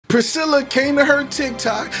Priscilla came to her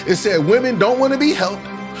TikTok and said women don't want to be helped,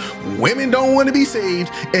 women don't want to be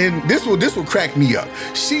saved, and this will crack me up.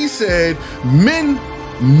 She said men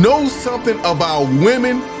know something about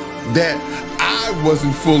women that I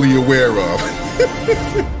wasn't fully aware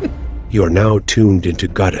of. You are now tuned into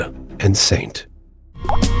Gutta and Saved.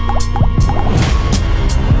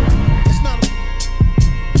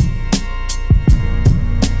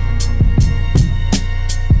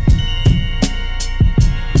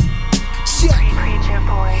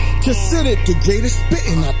 Considered the greatest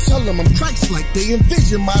spitting. I tell them I'm Christ-like, they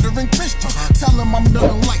envision modern Christian. Tell them I'm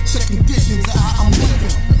nothing like check conditions of how I'm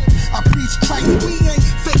living. I preach Christ, we ain't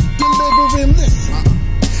fake delivering. Listen,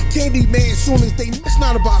 Candyman, soon as they. It's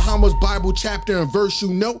not about how much Bible chapter and verse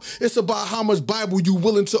you know. It's about how much Bible you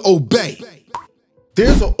willing to obey.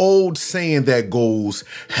 There's an old saying that goes,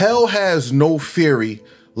 hell has no fury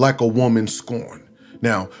like a woman scorned.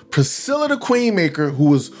 Now, Priscilla the Queenmaker,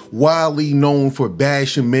 who is widely known for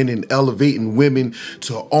bashing men and elevating women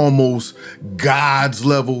to almost God's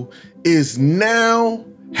level, is now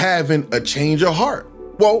having a change of heart.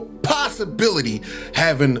 Well, possibility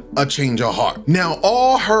having a change of heart. Now,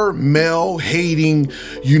 all her male-hating,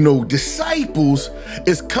 disciples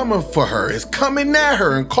is coming for her, is coming at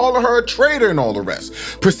her and calling her a traitor and all the rest.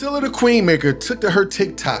 Priscilla the Queenmaker took to her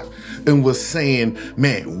TikTok and was saying,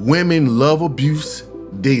 man, women love abuse,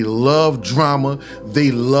 they love drama,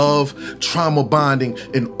 they love trauma bonding,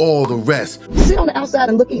 and all the rest. Sit on the outside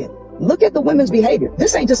and look in. Look at the women's behavior.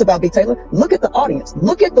 This ain't just about Big Taylor. Look at the audience.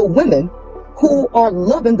 Look at the women who are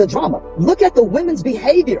loving the drama. Look at the women's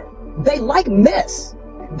behavior. They like mess.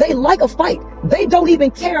 They like a fight. They don't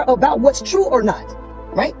even care about what's true or not,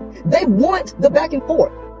 right? They want the back and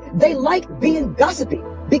forth. They like being gossipy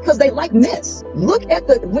because they like mess. Look at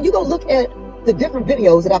when you go look at the different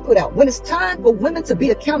videos that I put out, when it's time for women to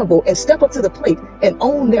be accountable and step up to the plate and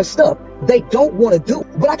own their stuff, they don't want to do.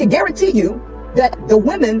 But I can guarantee you that the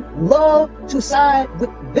women love to side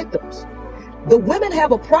with victims. The women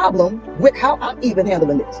have a problem with how I'm even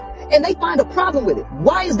handling this. And they find a problem with it.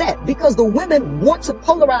 Why is that? Because the women want to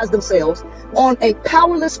polarize themselves on a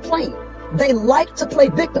powerless plane. They like to play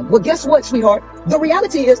victim. Well, guess what, sweetheart? The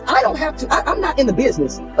reality is I don't have to, I'm not in the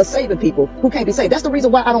business of saving people who can't be saved. That's the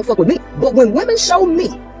reason why I don't fuck with me. But when women show me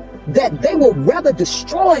that they will rather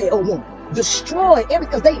destroy a woman, destroy everything,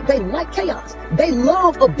 because they like chaos. They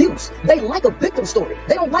love abuse. They like a victim story.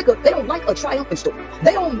 They don't like a triumphant story.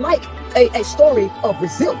 They don't like a story of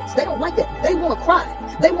resilience. They don't like that. They want to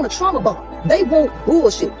cry. They want a trauma bond. They want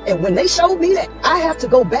bullshit. And when they showed me that, I have to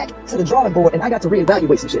go back to the drawing board and I got to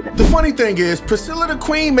reevaluate some shit. The funny thing is, Priscilla the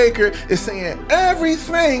Queenmaker is saying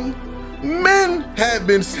everything men have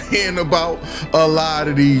been saying about a lot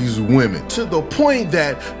of these women, to the point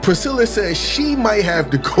that Priscilla says she might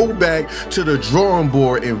have to go back to the drawing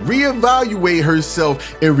board and reevaluate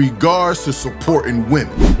herself in regards to supporting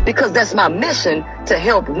women. Because that's my mission, to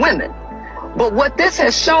help women. But what this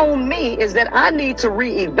has shown me is that I need to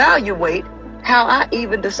reevaluate how I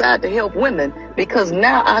even decide to help women, because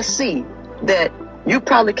now I see that you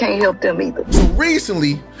probably can't help them either. So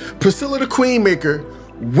recently, Priscilla the Queenmaker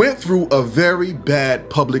went through a very bad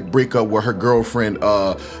public breakup with her girlfriend,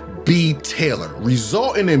 B. Taylor,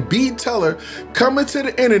 resulting in B. Taylor coming to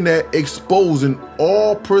the internet exposing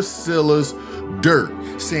all Priscilla's dirt,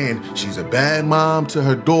 saying she's a bad mom to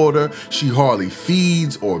her daughter, she hardly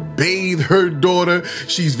feeds or bathes her daughter,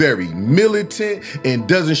 she's very militant and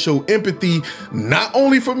doesn't show empathy not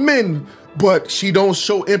only for men, but she don't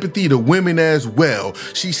show empathy to women as well.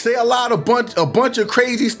 She say a bunch of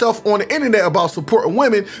crazy stuff on the internet about supporting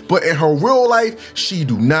women, but in her real life, she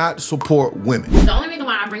do not support women. The only reason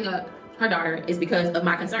why I bring up her daughter is because of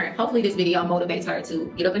my concern. Hopefully this video motivates her to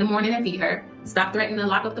get up in the morning and feed her, stop threatening to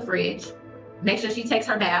lock up the fridge, make sure she takes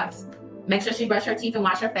her baths, make sure she brush her teeth and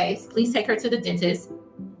wash her face, please take her to the dentist,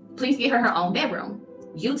 please get her own bedroom.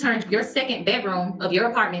 You turned your second bedroom of your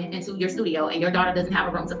apartment into your studio and your daughter doesn't have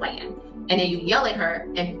a room to play in. And then you yell at her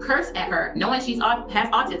and curse at her, knowing she has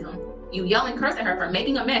autism. You yell and curse at her for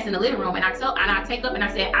making a mess in the living room. And I take up and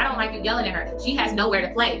I said, I don't like you yelling at her. She has nowhere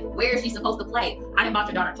to play. Where is she supposed to play? I didn't buy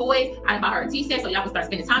your daughter toys. I didn't buy her a tea set so y'all can start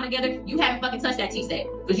spending time together. You haven't fucking touched that tea set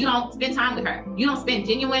because you don't spend time with her. You don't spend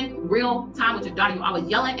genuine, real time with your daughter. You're always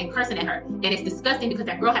yelling and cursing at her. And it's disgusting because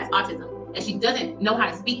that girl has autism and she doesn't know how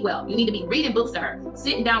to speak well. You need to be reading books to her,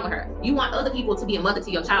 sitting down with her. You want other people to be a mother to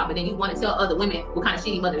your child, but then you want to tell other women what kind of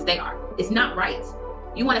shitty mothers they are. It's not right.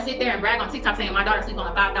 You want to sit there and brag on TikTok saying my daughter sleeps on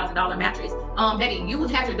a $5,000 mattress. Baby, you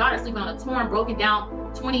had your daughter sleeping on a torn, broken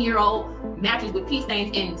down, 20-year-old mattress with pee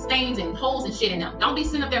stains and holes and shit in them. Don't be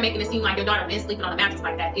sitting up there making it seem like your daughter been sleeping on a mattress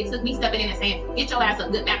like that. It took me stepping in and saying, get your ass a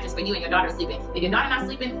good mattress for you and your daughter sleeping. If your daughter not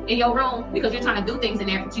sleeping in your room because you're trying to do things in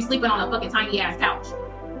there, she's sleeping on a fucking tiny ass couch.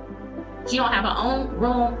 She don't have her own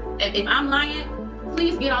room. If I'm lying,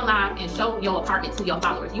 please get on live and show your apartment to your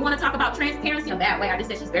followers. You want to talk about transparency in that way? I just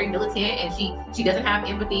said she's very militant and she doesn't have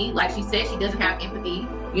empathy. Like she said, she doesn't have empathy,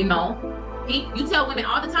 you know. You tell women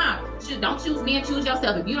all the time, don't choose men, choose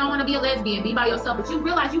yourself. If you don't want to be a lesbian, be by yourself. But you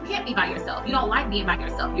realize you can't be by yourself. You don't like being by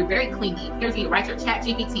yourself. You're very clingy. Here's you to write your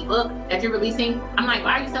ChatGPT book that you're releasing. I'm like,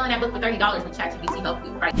 why are you selling that book for $30 when ChatGPT helped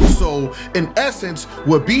you write? So in essence,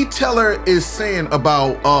 what B. Taylor is saying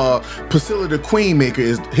about Priscilla the Queenmaker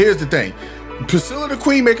is, here's the thing. Priscilla the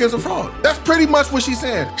Queenmaker is a fraud. That's pretty much what she's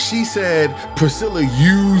saying. She said Priscilla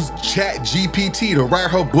used ChatGPT to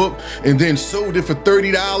write her book and then sold it for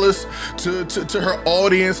 $30 to her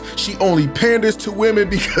audience. She only panders to women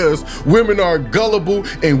because women are gullible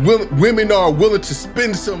and women are willing to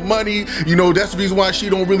spend some money. You know, that's the reason why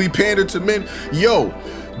she don't really pander to men. Yo,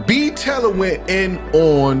 B. Taylor went in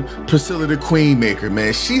on Priscilla the Queenmaker,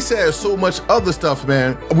 man. She said so much other stuff,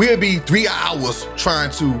 man. We'll be 3 hours trying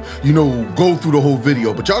to, you know, go through the whole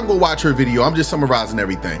video, but y'all can go watch her video. I'm just summarizing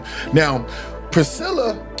everything. Now,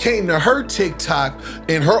 Priscilla came to her TikTok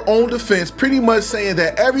in her own defense, pretty much saying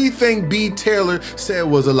that everything B. Taylor said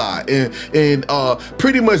was a lie. And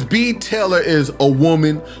pretty much B. Taylor is a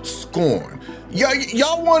woman scorned.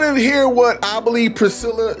 Y'all want to hear what I believe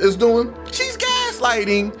Priscilla is doing? She's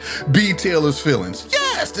gaslighting B. Taylor's feelings.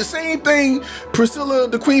 Yes, the same thing Priscilla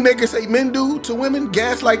the Queenmaker say men do to women,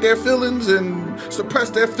 gaslight their feelings and suppress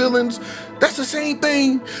their feelings. That's the same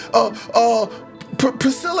thing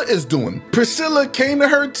Priscilla is doing. Priscilla came to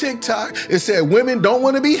her TikTok and said women don't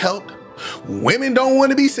want to be helped. Women don't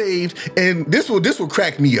want to be saved. And this will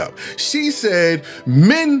crack me up. She said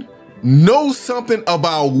men know something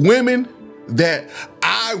about women that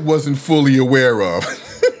I wasn't fully aware of.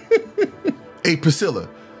 Hey, Priscilla,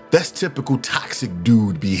 that's typical toxic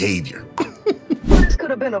dude behavior. This could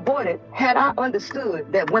have been avoided had I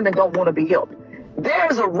understood that women don't want to be helped.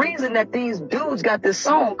 There's a reason that these dudes got this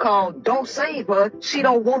song called Don't Save Her, She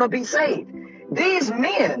Don't Want to Be Saved. These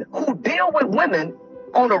men who deal with women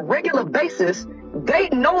on a regular basis, they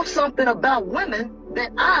know something about women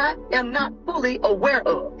that I am not fully aware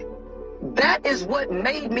of. That is what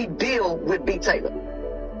made me deal with B. Taylor,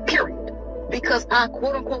 period. Because I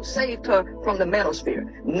quote unquote saved her from the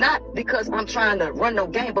manosphere. Not because I'm trying to run no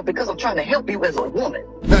game, but because I'm trying to help you as a woman.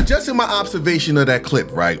 Now, just in my observation of that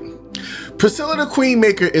clip, right? Priscilla the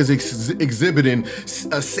Queenmaker is exhibiting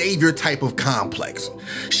a savior type of complex.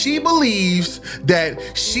 She believes that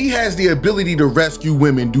she has the ability to rescue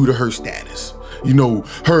women due to her status. You know,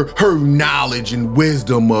 her knowledge and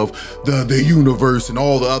wisdom of the universe and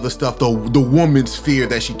all the other stuff, the woman's sphere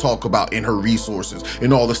that she talk about in her resources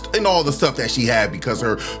and all the stuff that she had because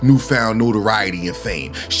her newfound notoriety and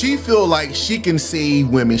fame. She feel like she can save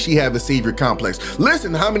women. She have a savior complex.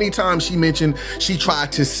 Listen, how many times she mentioned she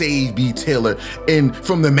tried to save B. Taylor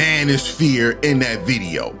from the manosphere in that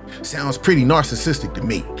video. Sounds pretty narcissistic to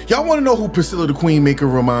me. Y'all want to know who Priscilla the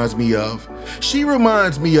Queenmaker reminds me of? She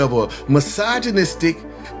reminds me of a misogynistic,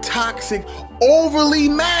 toxic, overly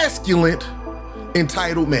masculine,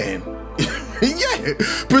 entitled man. Yeah,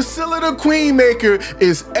 Priscilla the Queenmaker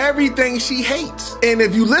is everything she hates. And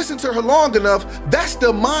if you listen to her long enough, that's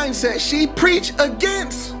the mindset she preach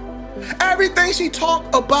against. Everything she talk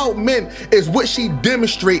about men is what she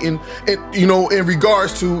demonstrating, in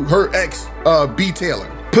regards to her ex, B.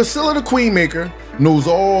 Taylor. Priscilla the Queenmaker knows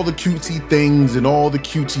all the cutesy things and all the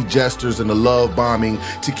cutesy gestures and the love bombing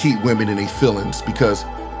to keep women in their feelings because,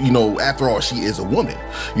 after all, she is a woman.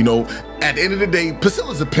 At the end of the day,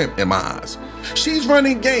 Priscilla's a pimp in my eyes. She's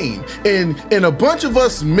running game, and a bunch of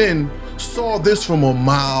us men saw this from a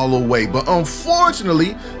mile away. But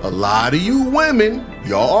unfortunately, a lot of you women,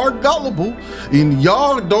 y'all are gullible, and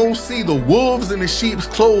y'all don't see the wolves in the sheep's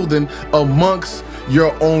clothing amongst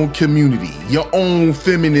your own community, your own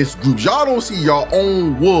feminist groups. Y'all don't see your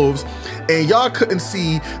own wolves, and y'all couldn't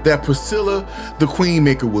see that Priscilla the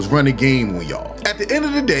Queenmaker was running game on y'all. At the end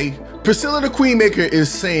of the day, Priscilla the Queenmaker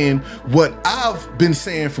is saying what I've been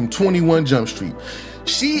saying from 21 Jump Street.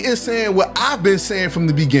 She is saying what I've been saying from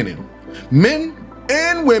the beginning. Men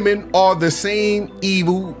and women are the same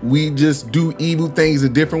evil. We just do evil things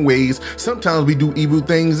in different ways. Sometimes we do evil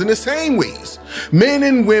things in the same ways. Men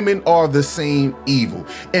and women are the same evil.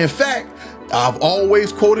 In fact, I've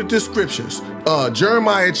always quoted the scriptures.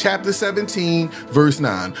 Jeremiah chapter 17, verse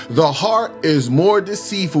 9. The heart is more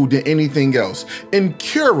deceitful than anything else,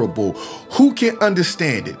 incurable. Who can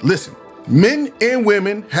understand it? Listen, men and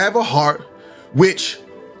women have a heart. which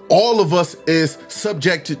all of us is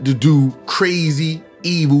subjected to do crazy,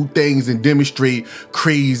 evil things and demonstrate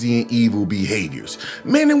crazy and evil behaviors.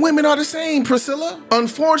 Men and women are the same, Priscilla.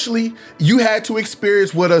 Unfortunately, you had to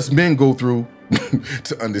experience what us men go through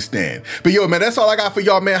to understand. But yo, man, that's all I got for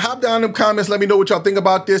y'all, man. Hop down in the comments, let me know what y'all think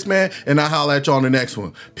about this, man, and I'll holler at y'all on the next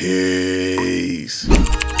one. Peace.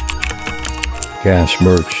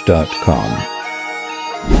 Gasmerch.com.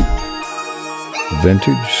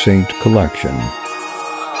 Vintage Saint Collection.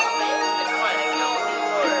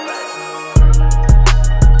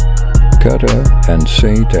 Gutta and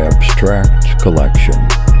Saved Abstract Collection.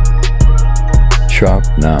 Shop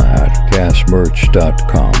now at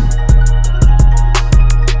gasmerch.com.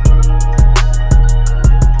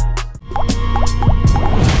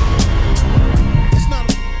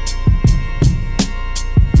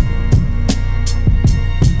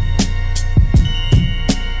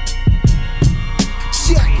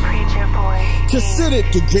 Consider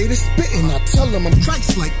the greatest spitting. I tell them I'm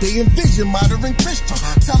Christ like they envision modern Christian.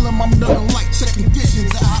 Tell them I'm nothing like check conditions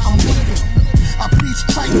of how I'm living. I preach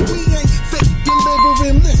Christ, we ain't fake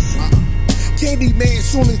delivering. Listen, Candyman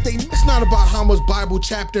soon as they. It's not about how much Bible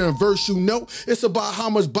chapter and verse you know. It's about how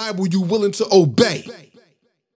much Bible you willing to obey.